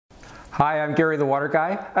Hi, I'm Gary the Water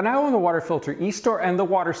Guy, and I own the water filter eStore and the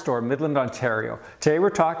Water Store, Midland, Ontario. Today we're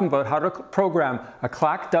talking about how to program a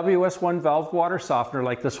Clack WS1 valve water softener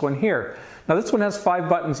like this one here. Now this one has 5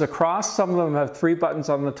 buttons across, some of them have 3 buttons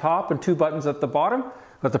on the top and 2 buttons at the bottom,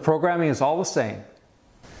 but the programming is all the same.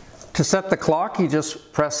 To set the clock, you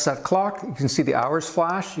just press set clock. You can see the hours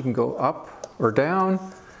flash, you can go up or down.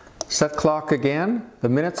 Set clock again, the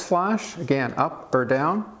minutes flash, again up or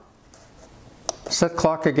down. Set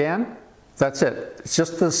clock again. That's it. It's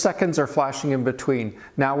just the seconds are flashing in between.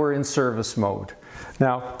 Now we're in service mode.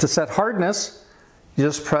 Now to set hardness, you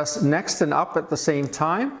just press next and up at the same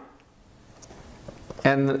time.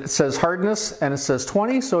 And it says hardness and it says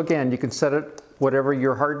 20. So again, you can set it whatever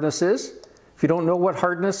your hardness is. If you don't know what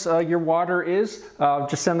hardness your water is,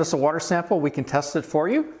 just send us a water sample. We can test it for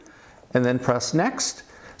you. And then press next.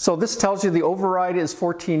 So this tells you the override is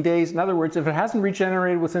 14 days. In other words, if it hasn't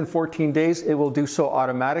regenerated within 14 days, it will do so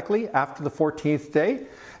automatically after the 14th day.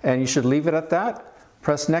 And you should leave it at that.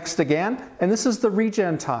 Press next again. And this is the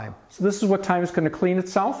regen time. So this is what time it's going to clean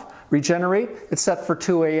itself, regenerate. It's set for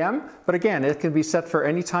 2 a.m. But again, it can be set for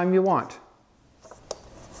any time you want.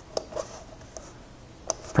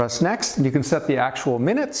 Press next and you can set the actual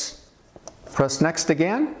minutes. Press next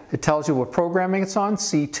again. It tells you what programming it's on,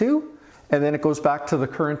 C2. And then it goes back to the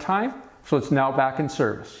current time, so it's now back in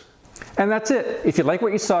service. And that's it. If you like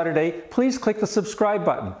what you saw today, please click the subscribe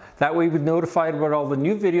button. That way you'll be notified about all the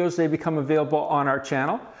new videos they become available on our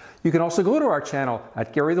channel. You can also go to our channel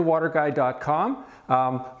at GaryTheWaterGuy.com.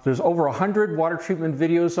 There's over 100 water treatment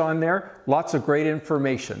videos on there, lots of great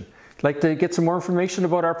information. If you'd like to get some more information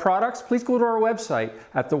about our products, please go to our website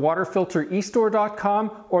at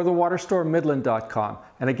thewaterfiltereStore.com or thewaterstoremidland.com.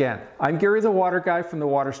 And again, I'm Gary the Water Guy from the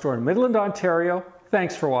Water Store in Midland, Ontario.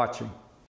 Thanks for watching.